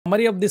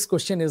summary of this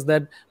question is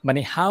that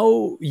মানে how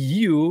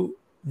you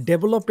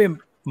develop a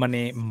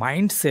মানে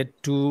mindset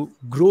to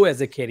grow as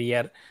a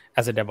career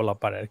as a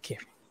developer আর কি।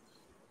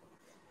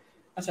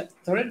 আচ্ছা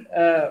ধরেন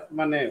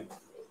মানে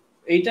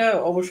এইটা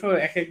অবশ্য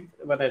এক এক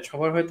মানে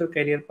সবার হয়তো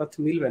ক্যারিয়ার পাথ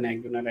মিলবে না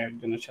একজন আর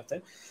একজনের সাথে।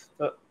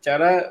 তো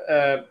যারা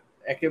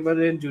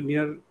একেবারে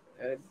জুনিয়র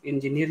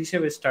ইঞ্জিনিয়ার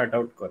হিসেবে স্টার্ট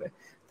আউট করে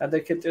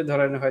তাদের ক্ষেত্রে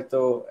ধরেন হয়তো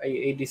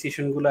এই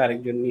ডিসিশনগুলো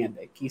আরেকজন নিয়ে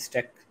দেয়, কি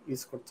স্ট্যাক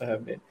ইউজ করতে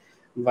হবে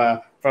বা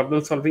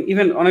প্রবলেম সলভিং,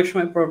 ইভেন অনেক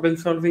সময় প্রবলেম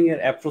সলভিং এর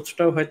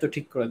অ্যাপ্রোচটাও হয়তো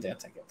ঠিক করে দেওয়া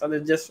থাকে,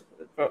 তাদের জাস্ট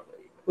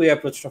ওই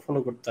অ্যাপ্রোচটা ফলো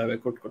করতে হবে,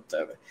 কোড করতে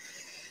হবে।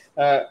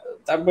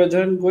 তারপরে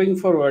ধরেন গোয়িং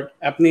ফরওয়ার্ড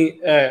আপনি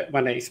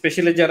মানে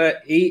স্পেশালি যারা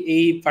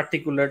এই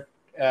পার্টিকুলার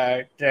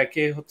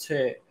ট্র্যাকে হচ্ছে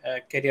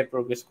ক্যারিয়ার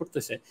প্রোগ্রেস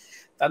করতেছে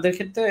তাদের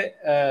ক্ষেত্রে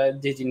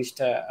যে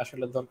জিনিসটা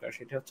আসলে দরকার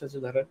সেটা হচ্ছে যে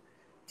ধরেন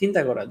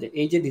চিন্তা করা যে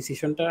এই যে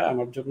ডিসিশনটা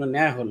আমার জন্য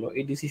নেওয়া হলো,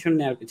 এই ডিসিশন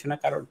নেওয়ার পিছনে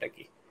কারণটা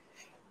কি।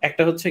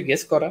 একটা হচ্ছে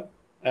গেস করা,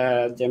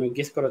 যে আমি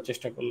গেস করার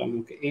চেষ্টা করলাম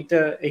ওকে এইটা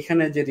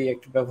এখানে যে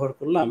রিঅ্যাক্ট ব্যবহার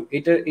করলাম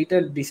এটা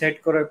ডিসাইড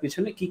করার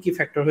পিছনে কি কি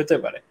ফ্যাক্টর হতে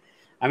পারে।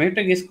 আমি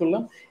একটা গেস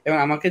করলাম এবং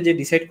আমাকে যে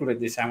ডিসাইড করে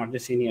দিয়েছে আমার যে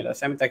সিনিয়র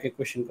আছে আমি তাকে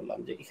কোয়েশ্চেন করলাম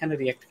যে এখানে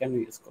রিঅ্যাক্ট কেন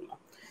ইউজ করলাম।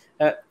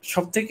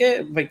 সব থেকে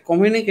ভাই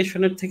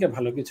কমিউনিকেশনের থেকে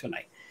ভালো কিছু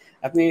নাই।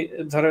 আপনি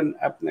ধরেন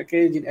আপনাকে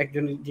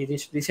একজন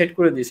জিনিস ডিসাইড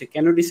করে দিয়েছে,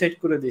 কেন ডিসাইড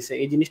করে দিয়েছে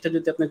এই জিনিসটা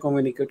যদি আপনি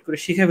কমিউনিকেট করে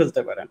শিখে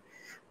ফেলতে পারেন,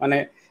 মানে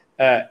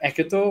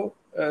একে তো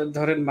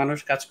ধরেন মানুষ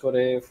কাজ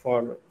করে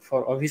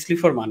ফর অবভিয়াসলি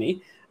ফর মানি,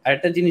 আর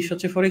একটা জিনিস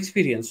হচ্ছে ফর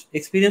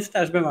এক্সপিরিয়েন্সটা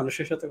আসবে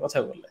মানুষের সাথে কথা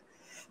বললে।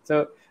 তো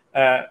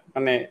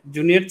মানে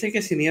জুনিয়র থেকে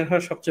সিনিয়র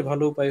হওয়ার সবচেয়ে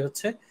ভালো উপায়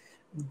হচ্ছে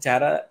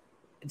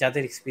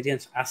যাদের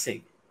এক্সপিরিয়েন্স আছে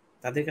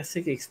তাদের কাছ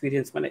থেকে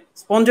এক্সপিরিয়েন্স মানে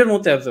স্পঞ্জের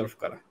মতো অ্যাবজর্ভ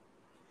করা।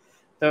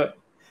 তো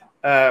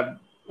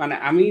মানে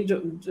আমি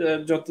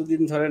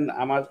যতদিন ধরেন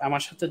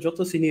আমার সাথে যত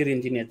সিনিয়র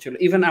ইঞ্জিনিয়ার ছিল,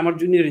 ইভেন আমার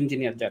জুনিয়র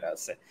ইঞ্জিনিয়ার যারা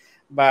আছে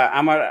বা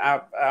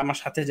আমার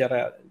সাথে যারা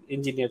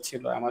ইঞ্জিনিয়ার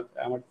ছিল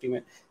আমার টিমে,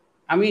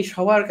 আমি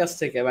সবার কাছ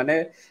থেকে মানে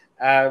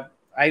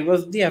I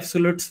was the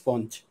absolute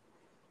sponge,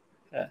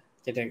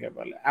 যেটাকে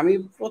বলে। আমি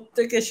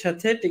প্রত্যেকের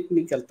সাথে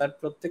তার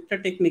প্রত্যেকটা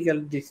টেকনিক্যাল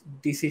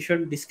ডিসিশন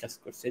ডিসকাস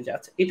করছি যে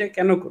আচ্ছা এটা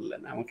কেন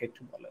করলেন আমাকে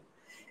একটু বলেন,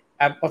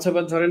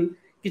 অথবা ধরেন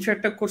কিছু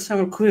একটা করছে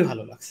আমার খুবই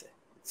ভালো লাগছে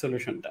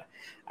সলিউশনটা,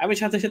 আমি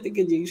সাথে সাথে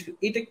কি জিজ্ঞেস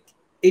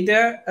এটা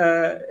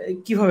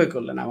কিভাবে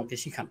করলেন আমাকে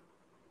শিখান।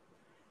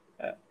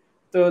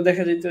 তো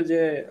দেখা যেত যে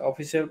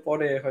অফিসের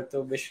পরে হয়তো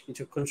বেশ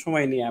কিছুক্ষণ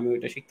সময় নিয়ে আমি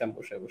ওইটা শিখতাম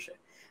বসে বসে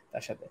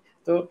তার সাথে।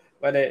 তো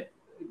মানে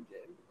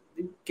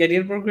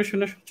ক্যারিয়ার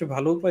প্রোগ্রেশনের সবচেয়ে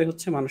ভালো উপায়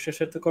হচ্ছে মানুষের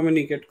সাথে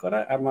কমিউনিকেট করা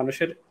আর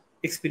মানুষের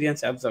এক্সপিরিয়েন্স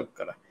অ্যাবজর্ব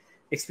করা।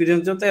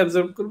 এক্সপিরিয়েন্স যত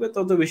অ্যাবজর্ব করবে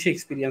তত বেশি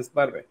এক্সপিরিয়েন্স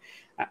বাড়বে।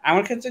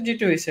 আমার ক্ষেত্রে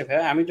যেটা হয়েছে ভাই,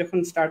 আমি যখন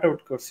স্টার্ট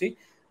আউট করছি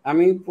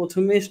আমি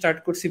প্রথমে স্টার্ট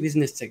করছি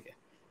বিজনেস থেকে।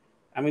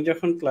 আমি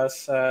যখন ক্লাস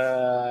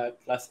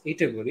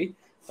 8-এ পড়ি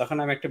তখন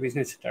আমি একটা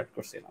বিজনেস স্টার্ট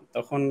করছিলাম।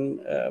 তখন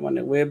মানে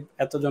ওয়েব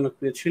এত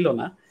জনপ্রিয় ছিল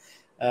না,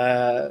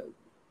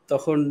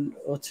 তখন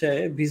হচ্ছে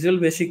ভিজুয়াল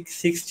বেসিক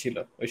 6 ছিল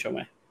ওই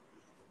সময়।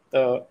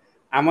 তো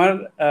আমার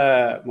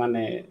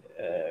মানে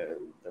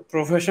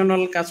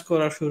প্রফেশনাল কাজ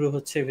করা শুরু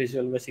হচ্ছে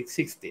ভিজুয়াল বেসিক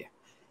 6 দিয়ে।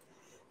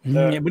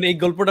 মানে এই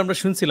গল্পটা আমরা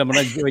শুনছিলাম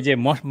মানে ওই যে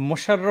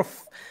মোশাররফ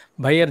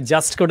ভাইয়ের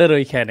জাস্ট কোডের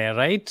ওইখানে,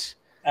 রাইট?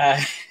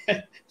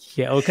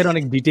 ওখানে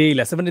অনেক ডিটেইল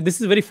আছে, মানে this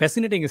is very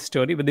fascinating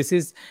story, but this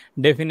is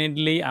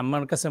definitely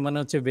আমার কাছে মনে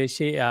হচ্ছে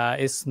বেশি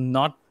it's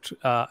not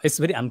it's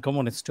very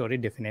uncommon story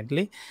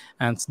definitely,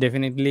 and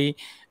definitely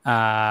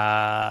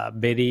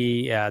very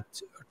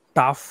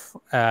tough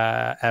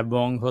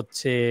এবং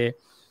হচ্ছে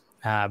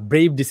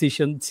ব্রেভ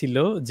ডিসিশন ছিল,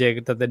 যে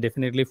তাদের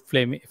ডেফিনেটলি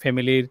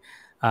ফ্যামিলির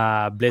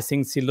ব্লেসিং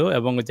ছিল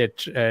এবং যে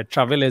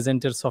ট্রাভেল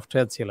এজেন্টের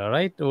সফটওয়্যার ছিল,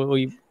 রাইট?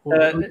 ওই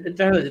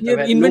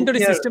ইনভেন্টরি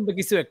সিস্টেম বা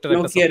কিছু একটা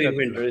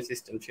ইনভেন্টরি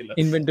সিস্টেম ছিল,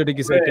 ইনভেন্টরি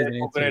কিছু একটা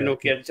জিনিস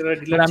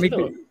ছিল। আমি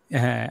একটু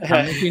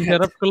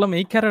ইন্টারাপ্ট করলাম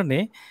এই কারণে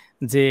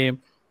যে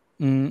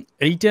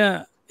এইটা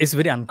ইজ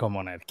ভেরি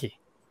আনকমন আর কি,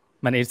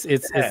 মানে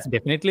it's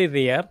definitely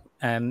rare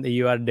and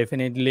you are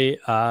definitely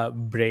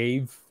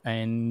brave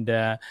and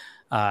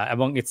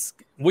এবং ইটস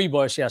ওই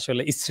বয়সে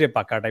আসলে ইসরে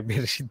পাকা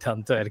টাইপের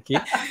সিদ্ধান্ত আর কি,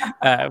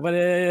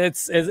 মানে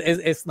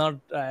it's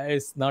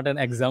not an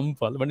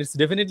example but it's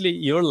definitely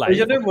your life।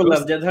 এইজন্যই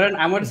বললাম যে ধরেন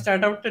আমার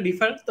স্টার্ট আউটটা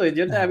ডিফারেন্ট, তো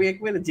এইজন্য আমি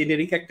একবারে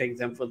জেনারিক একটা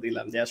এক্সাম্পল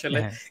দিলাম যে আসলে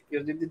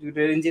কেউ যদি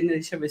জুনিয়র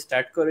ইঞ্জিনিয়ার হিসেবে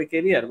স্টার্ট করে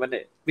ক্যারিয়ার, মানে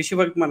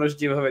বেশিরভাগ মানুষ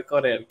যেভাবে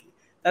করে আর কি,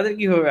 তাদের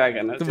কিভাবে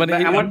আগানো। মানে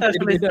আমারটা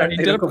আসলে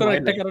ইন্টারাপ্ট করার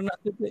একটা কারণ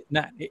আছে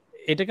না,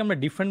 এটাকে আমরা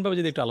ডিফারেন্ট ভাবে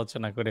যদি একটু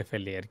আলোচনা করে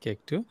ফেলি আর কি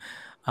একটু,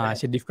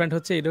 সে ডিফারেন্ট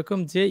হচ্ছে এরকম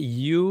যে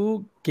you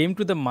came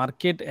to the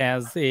market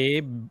as a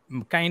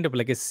kind of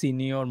like a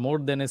senior, more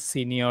then a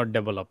senior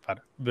developer.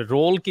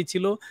 Role কি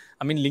ছিল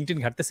আমি লিঙ্কডইন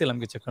ঘাটতেছিলাম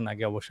কিছুক্ষণ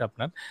আগে অবশ্য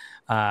আপনার,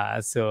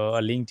 সো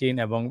লিঙ্কডইন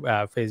এবং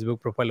ফেসবুক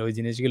প্রোফাইল ওই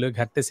জিনিসগুলো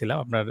ঘাটতেছিলাম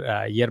আপনার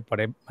ইয়ার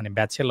পরে মানে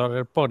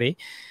ব্যাচেলরের পরে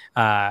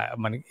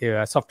মানে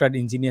সফটওয়্যার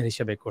ইঞ্জিনিয়ার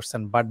হিসেবে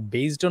করছেন, বাট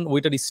বেসড অন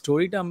ওইটার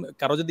স্টোরিটা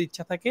কারো যদি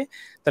ইচ্ছা থাকে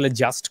তাহলে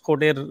জাস্ট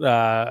কোডের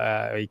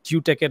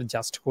কিউটেকের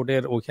জাস্ট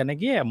কোডের ওইখানে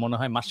গিয়ে মনে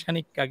হয়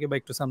মাসখানিক আগে বা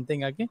একটু সামথিং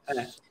আগে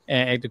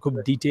হ্যাঁ, একটা খুব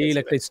ডিটেইল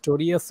দেখছি একটা ভাই।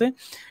 স্টোরি আছে।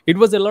 ইট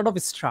ওয়াজ এ lot of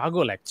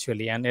struggle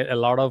actually and a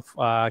lot of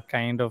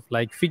kind of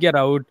like figure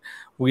out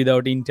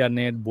without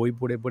internet, বই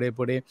পড়ে পড়ে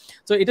পড়ে।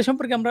 তো এটা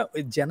সম্পর্কে আমরা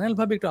জেনারেল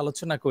ভাবে একটু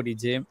আলোচনা করি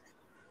যে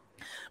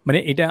মানে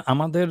এটা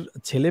আমাদের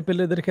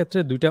ছেলেপেলেদের ক্ষেত্রে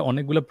দুইটা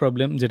অনেকগুলো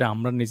প্রবলেম যেটা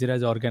আমরা নিজেরা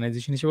যে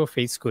অর্গানাইজেশন হিসেবে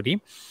ফেস করি।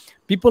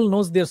 পিপল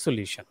নোজ দেয়ার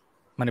সলিউশন,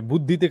 মানে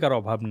বুদ্ধিতে কারো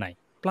অভাব নাই।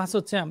 প্লাস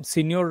হচ্ছে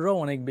সিনিয়ররাও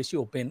অনেক বেশি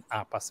ওপেন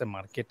আপ আছে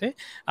মার্কেটে।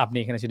 আপনি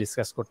এখানে এসে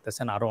ডিসকাস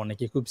করতেছেন, আরও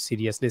অনেকে খুব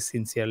সিরিয়াসলি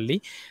সিনসিয়ারলি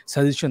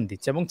সাজেশন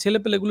দিচ্ছে এবং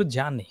ছেলেপেলেগুলো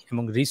জানে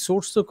এবং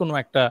রিসোর্সও কোনো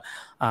একটা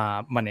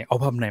মানে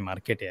অভাব নাই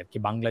মার্কেটে আর কি।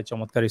 বাংলায়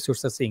চমৎকার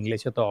রিসোর্স আছে,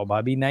 ইংলিশে তো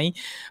অভাবই নাই।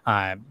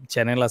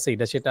 চ্যানেল আছে,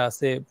 এটা সেটা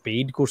আছে,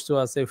 পেইড কোর্সও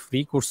আছে, ফ্রি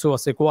কোর্সও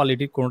আছে,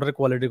 কোনোটার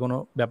কোয়ালিটির কোনো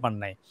ব্যাপার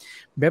নাই।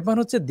 ব্যাপার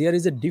হচ্ছে there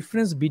is a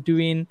difference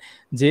between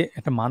যে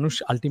একটা মানুষ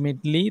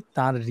আলটিমেটলি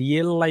তার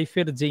রিয়েল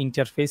লাইফের যে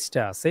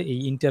ইন্টারফেসটা আছে এই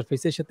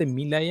ইন্টারফেসের সাথে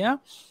মিলাইয়া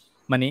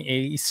মানে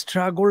এই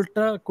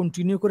স্ট্রাগলটা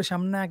কন্টিনিউ করে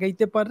সামনে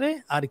আগাইতে পারে,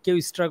 আর কেউ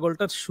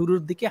স্ট্রাগলটার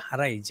শুরুর দিকে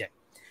হারাই যায়।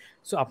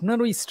 সো আপনার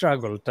ওই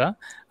স্ট্রাগলটা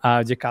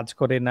যে কাজ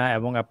করে না,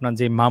 এবং আপনার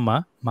যে মামা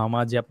মামা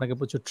যে আপনাকে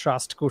প্রচুর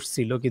ট্রাস্ট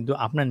করছিল, কিন্তু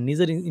আপনার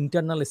নিজের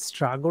ইন্টারনাল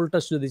স্ট্রাগলটা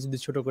যদি যদি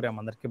ছোট করে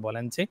আমাদেরকে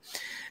বলেন যে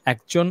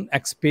একজন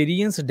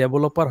এক্সপেরিয়েন্স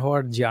ডেভেলপার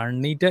হওয়ার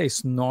জার্নিটা is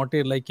not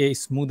a like a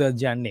smoother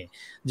journey,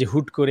 যে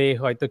হুট করে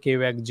হয়তো কেউ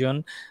একজন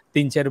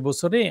 ৩-৪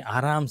 বছরে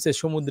আরামসে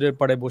সমুদ্রের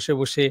পাড়ে বসে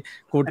বসে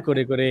কোড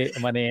করে করে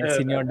মানে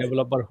সিনিয়র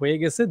ডেভেলপার হয়ে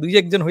গেছে। দুই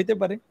একজন হইতে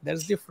পারে,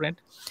 that's different,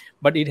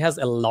 but it has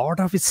a lot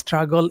of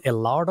struggle, A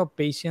lot of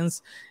patience,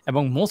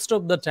 এবং most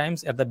of the Times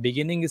at the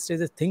beginning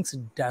স্টেজে থিংস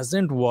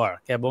ডাজেন্ট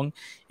ওয়ার্ক, এবং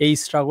এই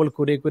স্ট্রাগল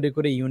করে করে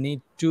করে you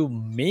need to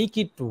make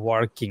it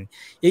working.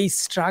 এই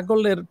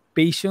স্ট্রাগলের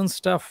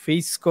পেশেন্সটা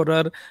ফেস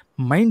করার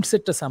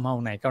মাইন্ডসেটটা somehow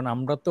নাই, কারণ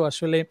আমরা তো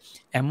আসলে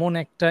এমন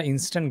একটা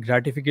ইনস্ট্যান্ট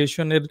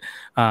গ্র্যাটিফিকেশনের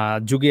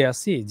যুগে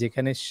আছি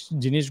যেখানে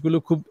জিনিসগুলো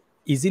খুব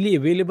ইজিলি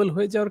অ্যাভেলেবল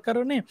হয়ে যাওয়ার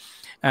কারণে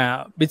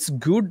it's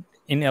good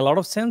in a lot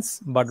of sense,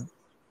 but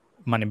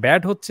মানে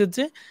ব্যাড হচ্ছে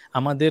যে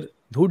আমাদের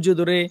ধৈর্য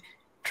ধরে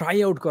ট্রাই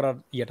আউট করার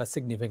ইয়েটা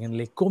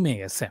সিগনিফিকেন্টলি কমে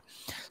গেছে।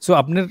 সো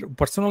আপনার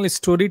পার্সোনাল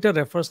স্টোরিটা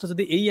রেফারেন্সটা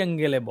যদি এই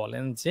অ্যাঙ্গেলে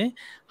বলেন যে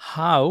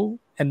how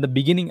in the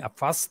beginning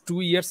first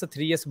 2 years or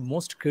 3 years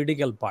most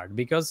critical part,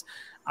 because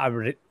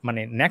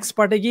মানে নেক্সট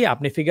পার্টে গিয়ে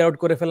আপনি ফিগার আউট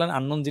করে ফেলেন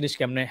আননোন জিনিস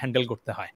কেমনে হ্যান্ডেল করতে হয়।